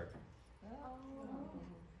sweetheart.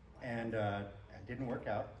 And it didn't work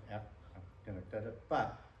out.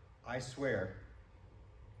 But I swear,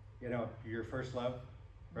 you know, your first love,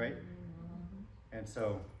 right? And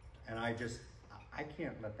so, and I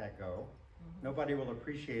can't let that go. Nobody will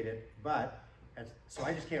appreciate it, but, so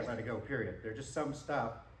I just can't let it go, period. There's just some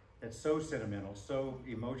stuff that's so sentimental, so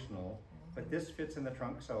emotional, but this fits in the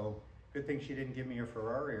trunk, so good thing she didn't give me a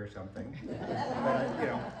Ferrari or something. But, you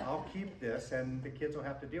know, I'll keep this and the kids will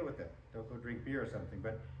have to deal with it. They'll go drink beer or something,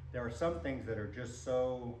 but there are some things that are just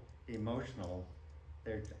so emotional,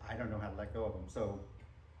 I don't know how to let go of them. So,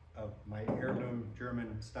 my heirloom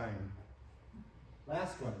German Stein.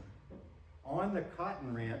 Last one. On the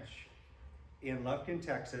cotton ranch in Lufkin,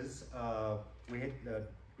 Texas,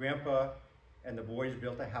 Grandpa and the boys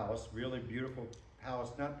built a house, really beautiful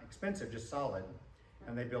house, not expensive, just solid,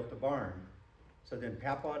 and they built a barn. So then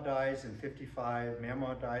Papa dies in 55,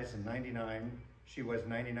 Mama dies in 99, she was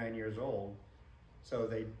 99 years old. So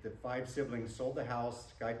the 5 siblings sold the house,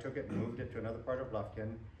 the guy took it and moved it to another part of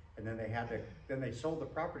Lufkin, and then they sold the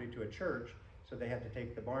property to a church, so they had to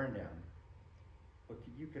take the barn down. But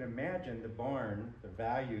you can imagine the barn, the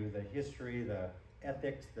value, the history, the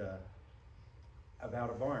ethics,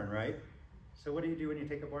 about a barn, right? So what do you do when you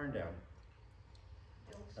take a barn down?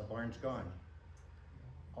 The barn's gone.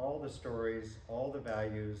 All the stories, all the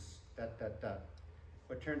values,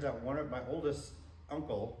 What turns out, one of my oldest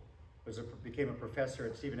uncle became a professor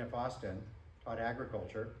at Stephen F. Austin, taught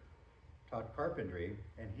agriculture, taught carpentry,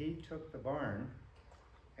 and he took the barn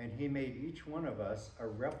and he made each one of us a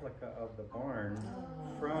replica of the barn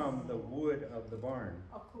from the wood of the barn.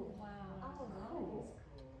 Oh, cool. Wow. Oh, cool.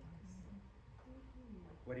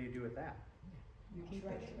 What do you do with that? You keep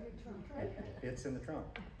it. It fits in the trunk.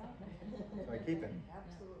 So I keep it.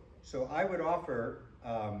 Absolutely. So I would offer,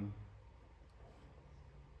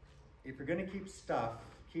 if you're gonna keep stuff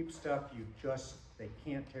they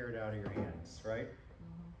can't tear it out of your hands, right?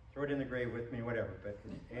 Throw it in the grave with me, whatever.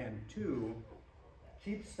 And 2,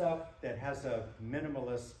 keep stuff that has a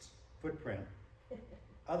minimalist footprint.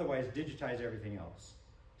 Otherwise, digitize everything else.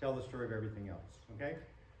 Tell the story of everything else, okay?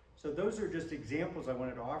 So those are just examples I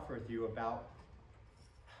wanted to offer with you about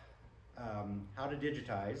how to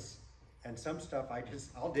digitize. And some stuff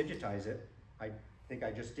I'll digitize it. I think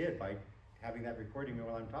I just did by having that recording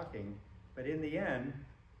while I'm talking. But in the end,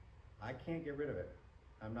 I can't get rid of it.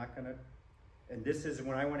 I'm not gonna, and this is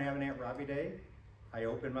when I want to have an Aunt Robbie day, I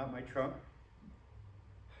open up my trunk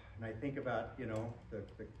and I think about, you know, the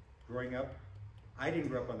growing up. I didn't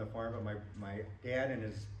grow up on the farm, but my dad and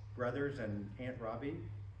his brothers and Aunt Robbie,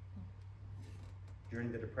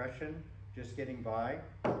 during the Depression, just getting by,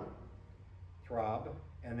 throb,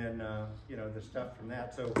 and then, you know, the stuff from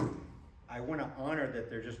that. So I want to honor that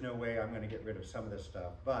there's just no way I'm going to get rid of some of this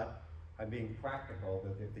stuff, but I'm being practical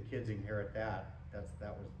that if the kids inherit that, that's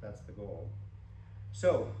the goal.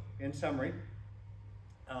 So, in summary,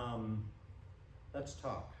 let's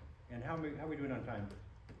talk. And how are we doing on time?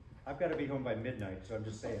 I've got to be home by midnight, so I'm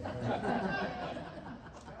just saying.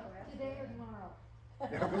 Today or tomorrow?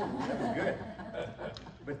 That was good.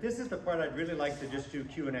 But this is the part I'd really like to just do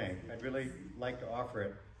Q&A. I'd really like to offer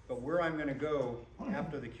it. But where I'm going to go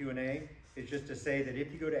after the Q&A is just to say that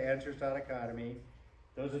if you go to Answers.Academy,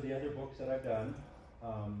 those are the other books that I've done.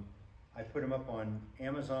 I put them up on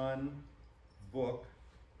Amazon book,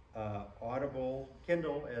 Audible,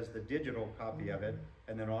 Kindle as the digital copy of it,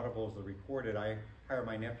 and then Audible is the recorded. I hire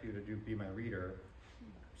my nephew to be my reader.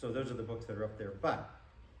 So those are the books that are up there. But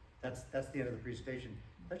that's the end of the presentation.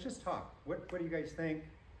 Let's just talk. What do you guys think?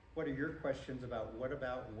 What are your questions about what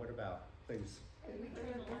about? Please. Hey, we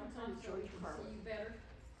turned on George Carlin.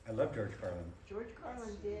 I love George Carlin. George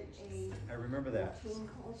Carlin did I remember that. routine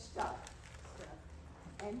called Stuff.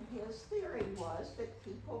 And his theory was that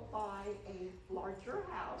people buy a larger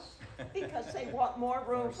house because they want more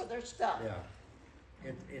room for their stuff.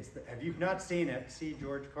 Yeah. If you've not seen it, see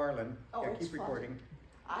George Carlin. Oh, yeah, it's keep recording.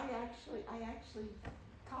 I actually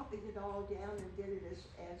copied it all down and did it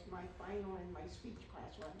as my final in my speech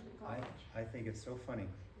class when I was in college. I think it's so funny.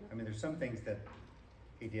 I mean, there's some things that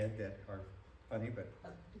he did that are funny, but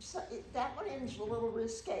that one ends a little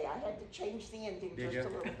risque. I had to change the ending did just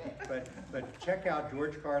you? a little bit. But check out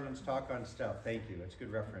George Carlin's talk on stuff. Thank you. It's a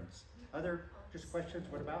good reference. Other just questions?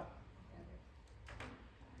 What about?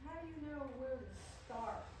 How do you know where to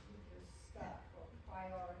start with your stuff or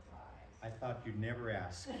prioritize? I thought you'd never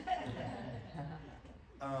ask.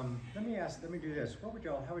 Let me do this. How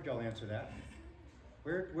would y'all answer that?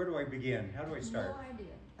 Where do I begin? How do I start? No idea.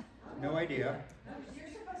 No idea. You're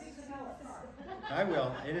supposed to know it first. I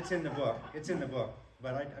will, and it's in the book. It's in the book,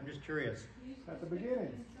 but I'm just curious. At the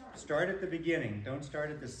beginning. Start at the beginning. Don't start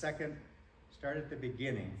at the second. Start at the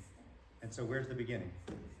beginning. And so where's the beginning?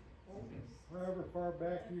 However far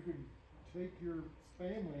back you can take your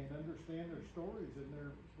family and understand their stories and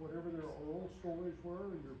their, whatever their oral stories were,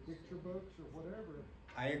 or your picture books or whatever.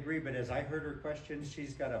 I agree, but as I heard her question,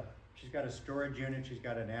 she's got a storage unit, she's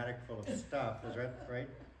got an attic full of stuff, is that right?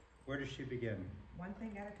 Where does she begin? One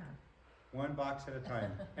thing at a time. One box at a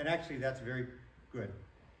time. And actually, that's very good.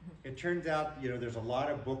 It turns out, you know, there's a lot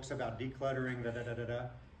of books about decluttering,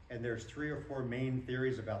 and there's 3 or 4 main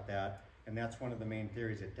theories about that, and that's one of the main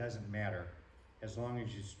theories. It doesn't matter as long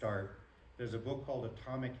as you start. There's a book called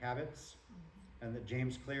Atomic Habits, and that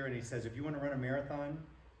James Clear, and he says, if you want to run a marathon,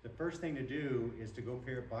 the first thing to do is to go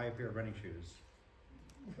buy a pair of running shoes.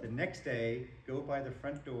 The next day, go by the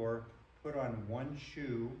front door, put on one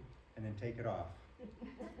shoe, and then take it off.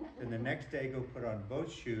 Then the next day, go put on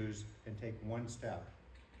both shoes and take one step.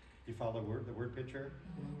 You follow the word picture?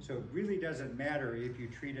 So it really doesn't matter if you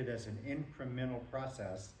treat it as an incremental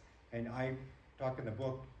process. And I talk in the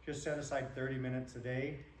book, just set aside 30 minutes a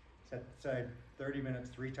day, set aside 30 minutes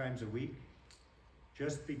 3 times a week.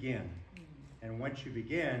 Just begin. And once you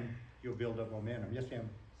begin, you'll build up momentum. Yes, ma'am?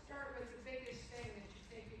 Start with the biggest thing that you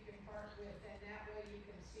think you can part with, and that way you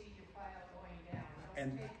can see your pile going down.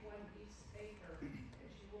 And- Don't take one piece of paper,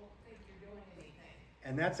 because you won't think you're doing anything.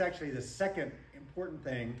 And that's actually the second important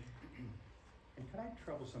thing. And could I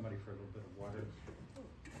trouble somebody for a little bit of water?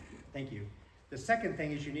 Thank you. The second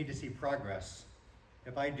thing is you need to see progress.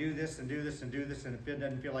 If I do this and do this and do this, and if it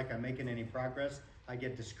doesn't feel like I'm making any progress, I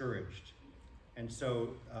get discouraged. And so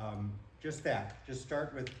just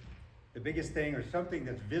start with the biggest thing or something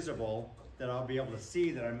that's visible that I'll be able to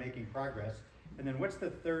see that I'm making progress. And then what's the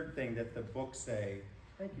third thing that the books say?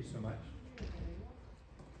 Thank you so much.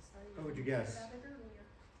 What would you guess?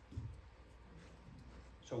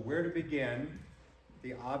 So where to begin?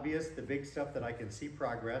 The obvious, the big stuff that I can see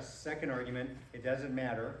progress. Second argument, it doesn't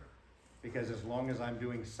matter, because as long as I'm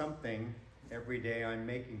doing something every day, I'm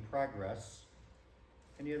making progress.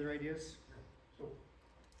 Any other ideas? So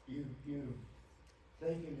you've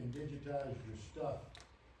taken and digitized your stuff.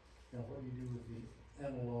 Now what do you do with the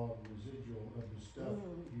analog residual of the stuff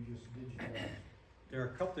you just digitized? There are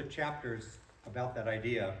a couple of chapters about that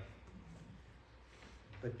idea,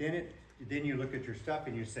 but then you look at your stuff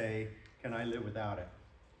and you say, can I live without it?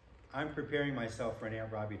 I'm preparing myself for an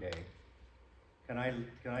Aunt Robbie Day. Can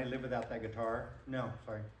I live without that guitar? No,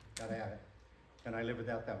 sorry, gotta have it. Can I live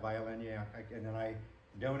without that violin? Yeah, and then I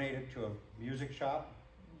donate it to a music shop.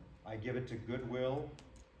 I give it to Goodwill.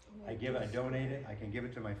 I donate it. I can give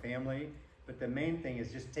it to my family. But the main thing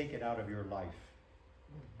is just take it out of your life.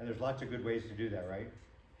 And there's lots of good ways to do that, right?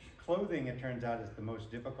 Clothing, it turns out, is the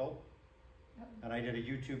most difficult. And I did a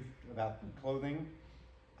YouTube about clothing.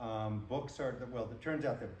 It turns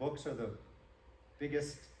out that books are the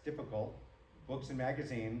biggest difficult. Books and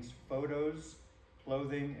magazines, photos,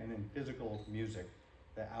 clothing, and then physical music.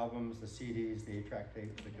 The albums, the CDs, the 8-track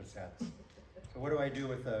tapes, the cassettes. So what do I do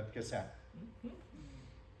with a cassette?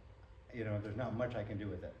 You know, there's not much I can do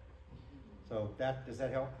with it. So does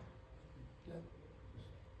that help?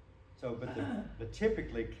 So, but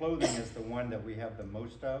typically clothing is the one that we have the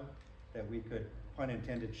most of, that we could, pun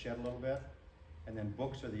intended, shed a little bit. And then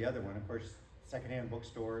books are the other one, of course, secondhand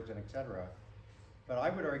bookstores and etc. But I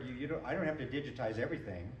would argue, I don't have to digitize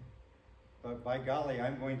everything, but by golly,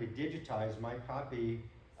 I'm going to digitize my copy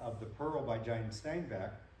of The Pearl by John Steinbeck,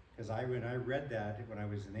 because when I read that when I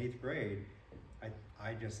was in 8th grade,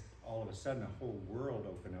 I just, all of a sudden, a whole world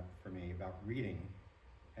opened up for me about reading.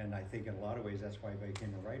 And I think in a lot of ways, that's why I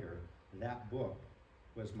became a writer. That book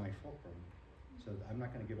was my fulcrum. So I'm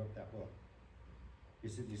not gonna give up that book. You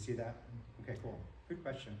see that? Okay, cool. Good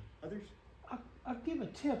question. Others? I'll give a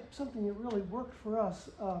tip, something that really worked for us.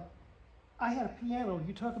 I had a piano.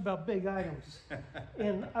 You talk about big items.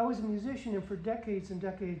 And I was a musician, and for decades and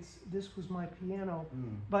decades, this was my piano.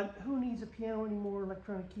 But who needs a piano anymore?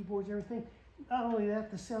 Electronic keyboards, everything. Not only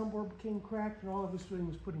that, the soundboard became cracked, and all I was doing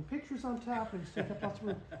was putting pictures on top, and it was taking up lots of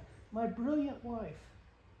room. My brilliant wife,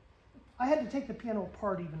 I had to take the piano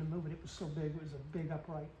apart even to move it. It was so big, it was a big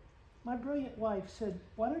upright. My brilliant wife said,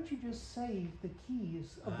 why don't you just save the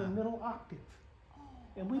keys of the middle octave?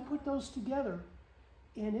 And we put those together,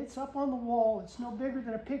 and it's up on the wall. It's no bigger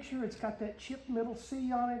than a picture. It's got that chipped middle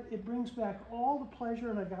C on it. It brings back all the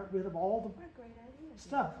pleasure, and I got rid of all the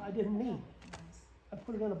stuff I didn't need. I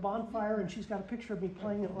put it in a bonfire, and she's got a picture of me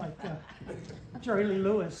playing it like Jerry Lee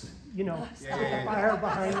Lewis, you know, fire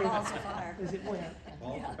behind me as it went.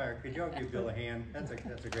 Balls of fire. Could y'all give Bill a hand? That's a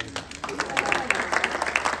great. Good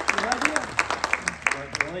idea.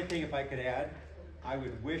 The only thing, if I could add, I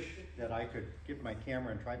would wish that I could get my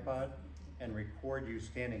camera and tripod and record you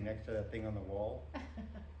standing next to that thing on the wall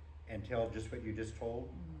and tell just what you just told,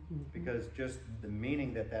 because just the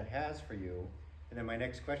meaning that that has for you. And then my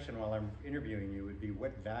next question while I'm interviewing you would be,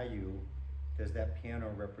 what value does that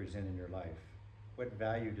piano represent in your life? What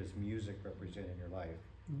value does music represent in your life?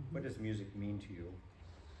 What does music mean to you?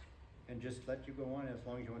 And just let you go on as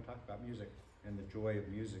long as you want to talk about music and the joy of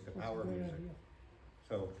music, the power of music.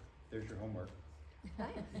 So there's your homework.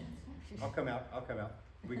 I'll come out.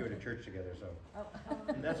 We go to church together, so.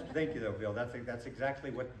 Thank you though, Bill. That's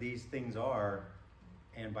exactly what these things are.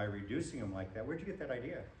 And by reducing them like that, where'd you get that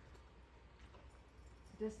idea?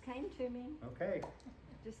 Just came to me. Okay.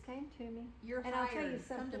 Just came to me. You're And I'll tell you hired,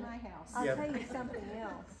 come to something. my house. I'll Yeah. tell you something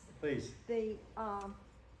else. Please. The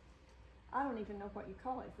I don't even know what you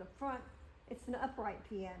call it. The front, it's an upright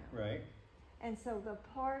piano. Right. And so the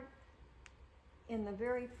part in the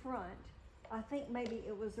very front, I think maybe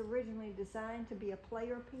it was originally designed to be a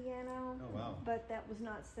player piano. Oh, wow. But that was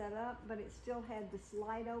not set up, but it still had the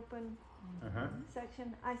slide open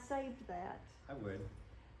section. I saved that, I would.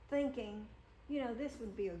 thinking, you know, this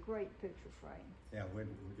would be a great picture frame. Yeah,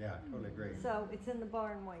 totally agree. So it's in the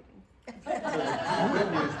barn waiting.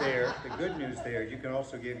 The good news there, you can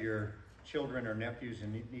also give your children or nephews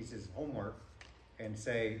and nieces homework and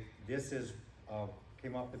say, this is,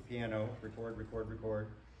 came off the piano, record.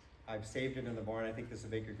 I've saved it in the barn. I think this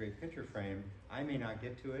will make a great picture frame. I may not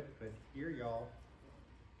get to it, but here, y'all,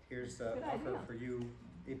 here's the Good offer idea. for you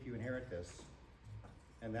if you inherit this.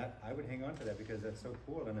 And that, I would hang on to that because that's so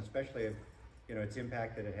cool, and especially if, you know, its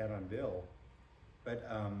impact that it had on Bill. But,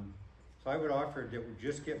 so I would offer that we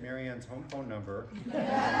just get Marianne's home phone number.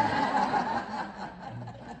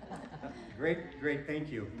 Great,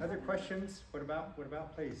 thank you. Other questions? What about,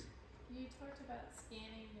 please? You talked about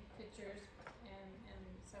scanning the pictures and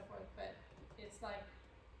so forth, but it's like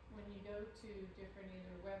when you go to different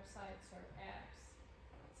either websites or apps,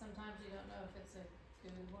 sometimes you don't know if it's a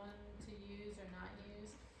good one to use or not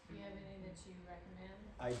use. Do you have any that you recommend?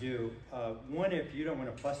 I do. One, if you don't want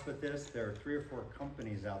to fuss with this, there are 3 or 4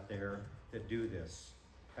 companies out there that do this.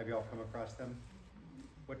 Have you all come across them?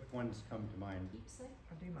 What ones come to mind? Keepsake?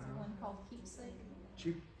 Is there one called Keepsake?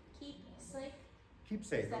 Keepsake?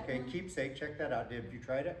 Keepsake, Is that okay, one? Keepsake, check that out. Have you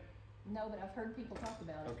tried it? No, but I've heard people talk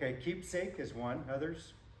about it. Okay, Keepsake is one.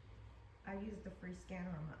 Others? I use the free scanner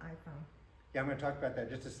on my iPhone. Yeah, I'm going to talk about that in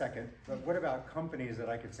just a second. But what about companies that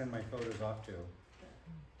I could send my photos off to?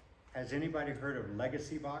 Has anybody heard of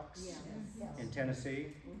Legacy Box in Tennessee?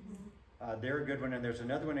 They're a good one, and there's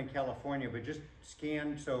another one in California, but just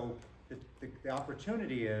scan, so the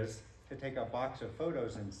opportunity is to take a box of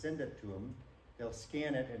photos and send it to them. They'll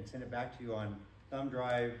scan it and send it back to you on thumb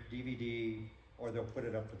drive, DVD, or they'll put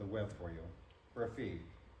it up to the web for you for a fee.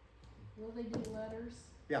 Will they do letters?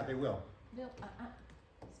 Yeah, they will. Bill,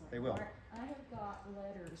 They will. I have got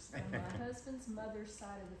letters from my husband's mother's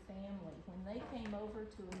side of the family when they came over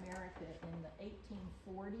to America in the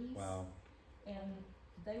 1840s. Wow. And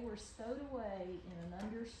they were stowed away in an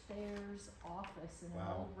understairs office in an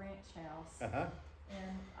Wow. old ranch house. Uh-huh.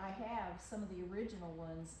 And I have some of the original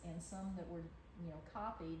ones and some that were,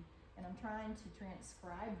 copied. And I'm trying to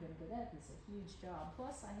transcribe them, but that is a huge job.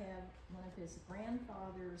 Plus, I have one of his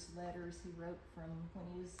grandfather's letters he wrote from when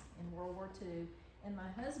he was in World War II, and my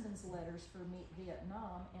husband's letters for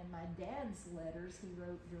Vietnam, and my dad's letters he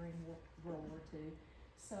wrote during World War II.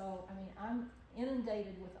 So, I mean, I'm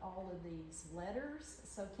inundated with all of these letters,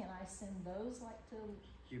 so can I send those to?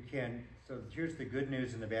 You can. So here's the good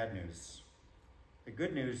news and the bad news. The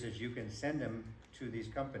good news is you can send them to these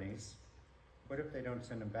companies. What if they don't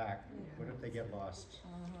send them back? What if they get lost?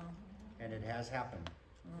 And it has happened.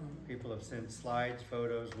 People have sent slides,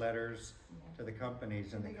 photos, letters to the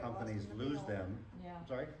companies, and the companies lose them. Yeah. I'm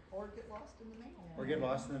sorry? Or get lost in the mail. Or get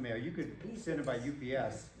lost in the mail. You could send it by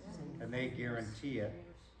UPS, and they guarantee it.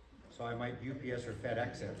 So I might UPS or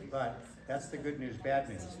FedEx it, but that's the good news, bad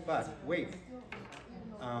news. But wait,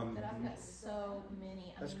 But I've got so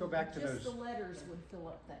many. Let's go back to just those- the letters would fill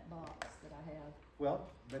up that box that I have. well,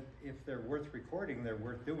 but if they're worth recording, they're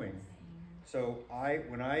worth doing. So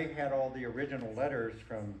when I had all the original letters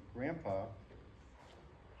from Grandpa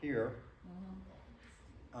here,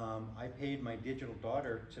 I paid my digital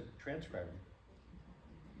daughter to transcribe them.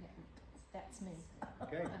 Yeah, that's me.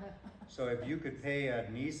 Okay, so if you could pay a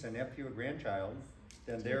niece, a nephew, a grandchild,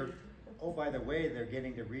 then they're, oh, by the way, they're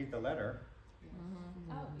getting to read the letter,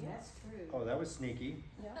 Oh, yes. That's true. Oh, that was sneaky.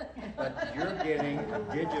 Yeah, But you're getting a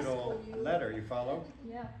digital letter, you follow?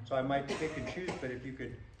 yeah. So I might pick and choose, but if you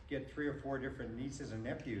could get 3 or 4 different nieces and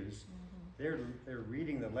nephews, they're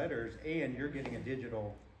reading the letters and you're getting a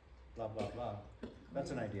digital blah, blah, blah.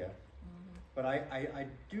 That's an idea. But I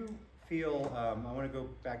do feel, I want to go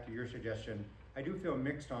back to your suggestion, I do feel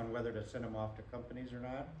mixed on whether to send them off to companies or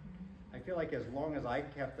not. I feel like as long as I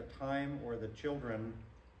have the time or the children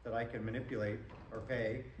that I can manipulate or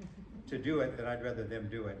pay to do it, then I'd rather them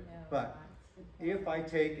do it. Yeah, But if I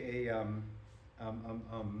take a,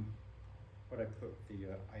 what I put with the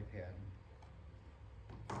iPad?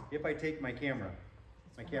 If I take my camera,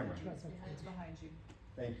 It's behind you.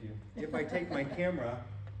 thank you. If I take my camera,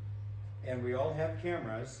 and we all have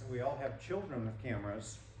cameras, we all have children with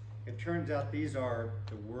cameras, it turns out these are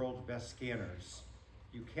the world's best scanners.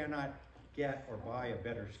 You cannot get or buy a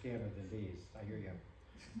better scanner than these. I hear you.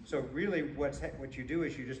 So really what you do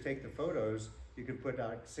is you just take the photos, you can put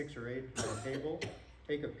out 6 or 8 on a table,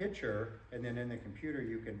 take a picture, and then in the computer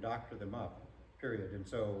you can doctor them up, period. And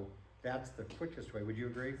so that's the quickest way. Would you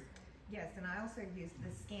agree? Yes, and I also use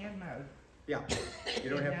the scan mode. Yeah. You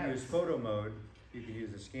don't have to use photo mode, you can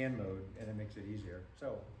use the scan mode, and it makes it easier.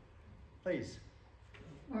 So, please.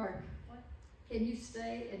 Mark, can you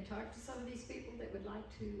stay and talk to some of these people that would like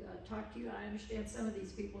to talk to you? I understand some of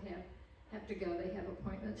these people have to go, they have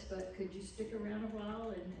appointments, but could you stick around a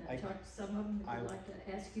while and talk to some of them that would like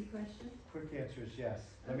to ask you questions? Quick answer is yes.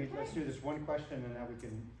 Let's do this one question and then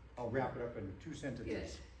I'll wrap it up in 2 sentences.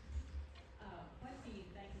 Yes. What do you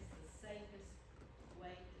think is the safest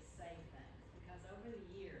way to save things? Because over the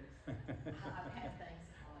years, I've had things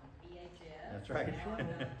on VHS. That's right. Now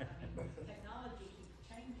technology keeps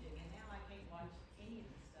changing, and now I can't watch any of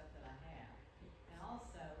the stuff that I have. And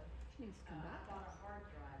also, I bought a hard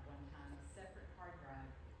drive one time, a separate hard drive.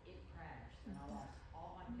 It crashed, and I lost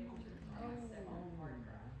all my pictures on my separate hard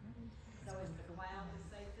drive. So is the cloud the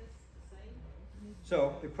safest to save?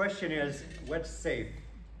 So the question is, what's safe?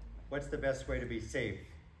 What's the best way to be safe?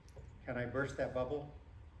 Can I burst that bubble?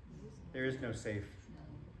 There is no safe.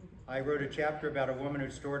 I wrote a chapter about a woman who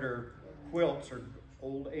stored her quilts, or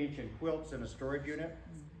old ancient quilts, in a storage unit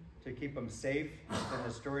to keep them safe, and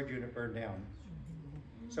the storage unit burned down.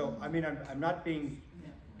 So, I mean, I'm not being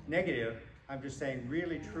negative, I'm just saying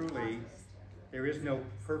really, truly, there is no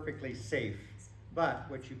perfectly safe. But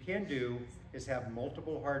what you can do is have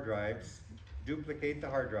multiple hard drives, duplicate the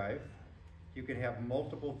hard drive. You can have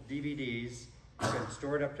multiple DVDs, you can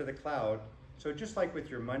store it up to the cloud. So just like with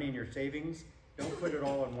your money and your savings, don't put it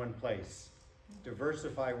all in one place.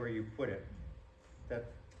 Diversify where you put it.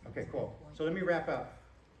 Okay, cool. So let me wrap up.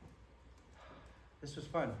 This was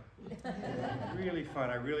fun. Really fun.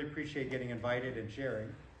 I really appreciate getting invited and sharing.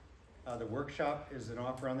 The workshop is an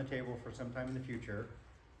offer on the table for sometime in the future.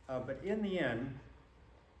 But in the end,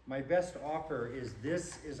 my best offer is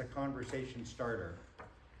this is a conversation starter.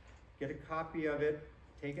 Get a copy of it,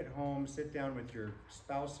 take it home, sit down with your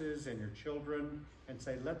spouses and your children and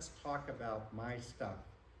say, let's talk about my stuff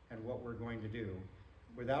and what we're going to do.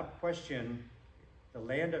 Without question, the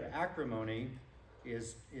land of acrimony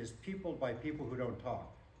is peopled by people who don't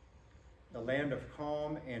talk. The land of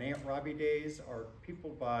calm and Aunt Robbie days are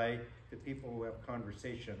peopled by the people who have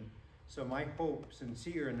conversation. So my hope,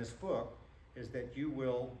 sincere in this book, is that you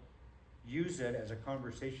will use it as a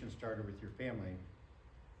conversation starter with your family.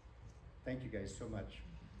 Thank you guys so much.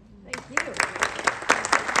 Thank you.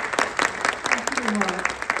 Thank you,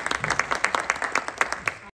 Mark.